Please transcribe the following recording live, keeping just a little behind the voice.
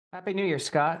Happy New Year,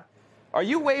 Scott. Are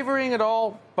you wavering at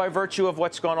all by virtue of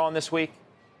what's gone on this week?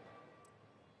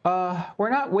 We're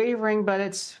not wavering, but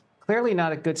it's clearly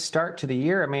not a good start to the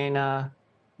year. I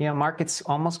mean, markets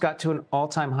almost got to an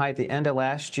all-time high at the end of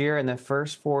last year, and the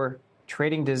first four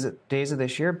trading days of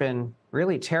this year have been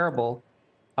really terrible.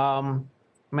 I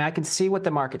can see what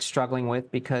the market's struggling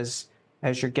with because,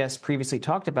 as your guest previously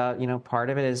talked about, part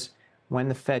of it is when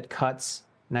the Fed cuts,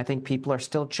 and I think people are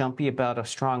still jumpy about a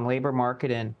strong labor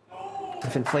market and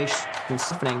if inflation is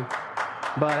softening.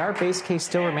 But our base case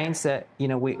still remains that,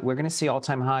 we're going to see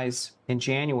all-time highs in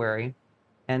January.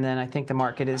 And then I think the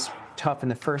market is tough in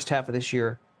the first half of this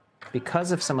year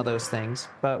because of some of those things.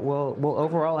 But we'll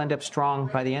overall end up strong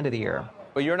by the end of the year.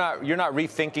 But you're not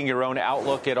rethinking your own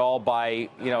outlook at all by,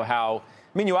 how...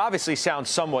 I mean, you obviously sound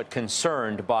somewhat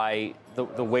concerned by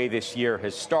the way this year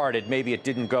has started. Maybe it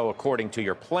didn't go according to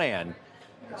your plan.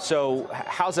 So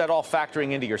how's that all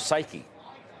factoring into your psyche?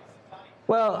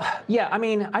 Well, yeah, I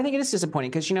think it is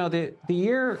disappointing because, the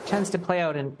year tends to play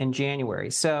out in January.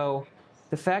 So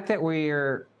the fact that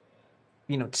we're,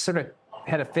 sort of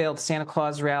had a failed Santa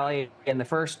Claus rally in the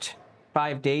first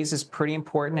 5 days is pretty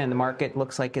important, and the market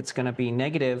looks like it's going to be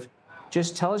negative,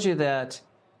 just tells you that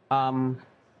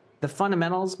the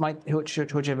fundamentals, which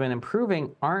have been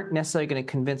improving, aren't necessarily going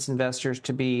to convince investors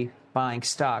to be buying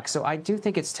stocks. So I do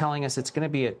think it's telling us it's going to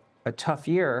be a tough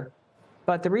year.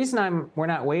 But the reason we're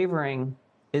not wavering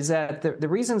is that the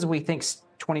reasons we think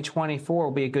 2024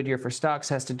 will be a good year for stocks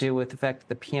has to do with the fact that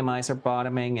the PMIs are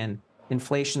bottoming and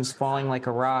inflation's falling like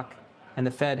a rock, and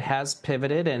the Fed has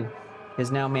pivoted and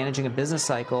is now managing a business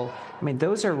cycle.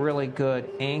 Those are really good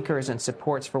anchors and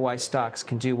supports for why stocks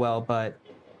can do well, but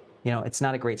it's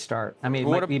not a great start. It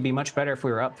might be much better if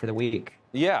we were up for the week.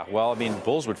 Yeah, well,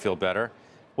 bulls would feel better.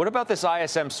 What about this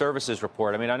ISM services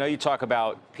report? I know you talk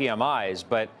about PMIs,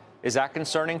 but is that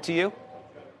concerning to you?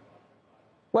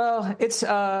 Well, it's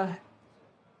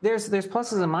there's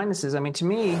pluses and minuses. To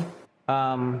me,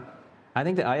 I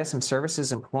think the ISM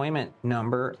services employment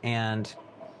number and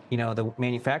the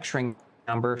manufacturing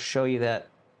number show you that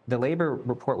the labor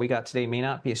report we got today may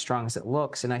not be as strong as it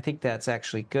looks, and I think that's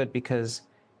actually good because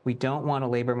we don't want a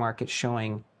labor market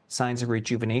showing signs of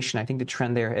rejuvenation. I think the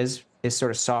trend there is sort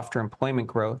of softer employment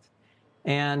growth.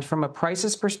 And from a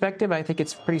prices perspective, I think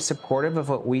it's pretty supportive of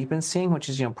what we've been seeing, which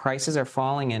is, prices are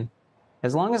falling. And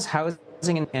as long as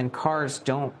housing and cars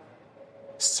don't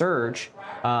surge,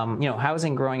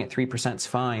 housing growing at 3% is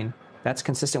fine. That's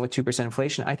consistent with 2%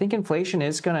 inflation. I think inflation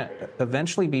is going to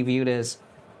eventually be viewed as,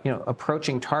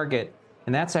 approaching target,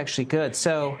 and that's actually good.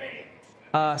 So,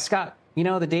 Scott,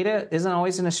 the data isn't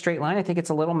always in a straight line. I think it's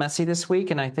a little messy this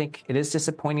week, and I think it is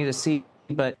disappointing to see,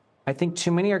 but I think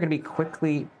too many are going to be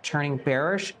quickly turning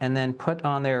bearish and then put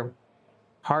on their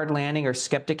hard landing or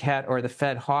skeptic hat or the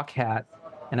Fed hawk hat,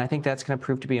 and I think that's going to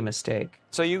prove to be a mistake.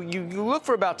 So you look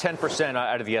for about 10%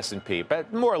 out of the S&P,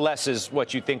 but more or less is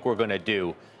what you think we're going to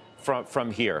do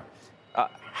from here.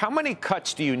 How many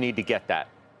cuts do you need to get that?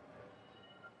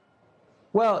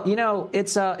 Well,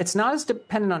 it's not as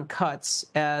dependent on cuts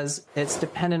as it's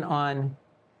dependent on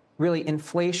really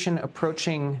inflation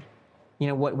approaching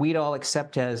what we'd all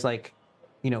accept as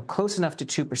close enough to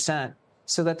 2%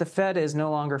 so that the Fed is no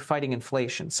longer fighting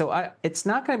inflation. So it's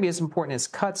not going to be as important as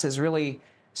cuts as really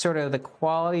sort of the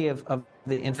quality of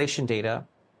the inflation data.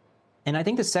 And I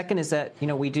think the second is that,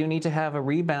 we do need to have a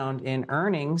rebound in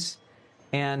earnings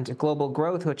and global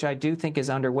growth, which I do think is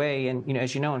underway. And,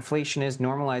 as inflation is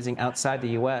normalizing outside the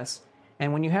U.S.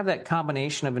 And when you have that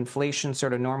combination of inflation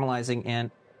sort of normalizing and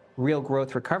real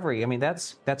growth recovery,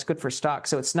 that's good for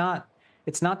stocks. So it's not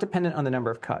dependent on the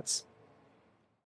number of cuts.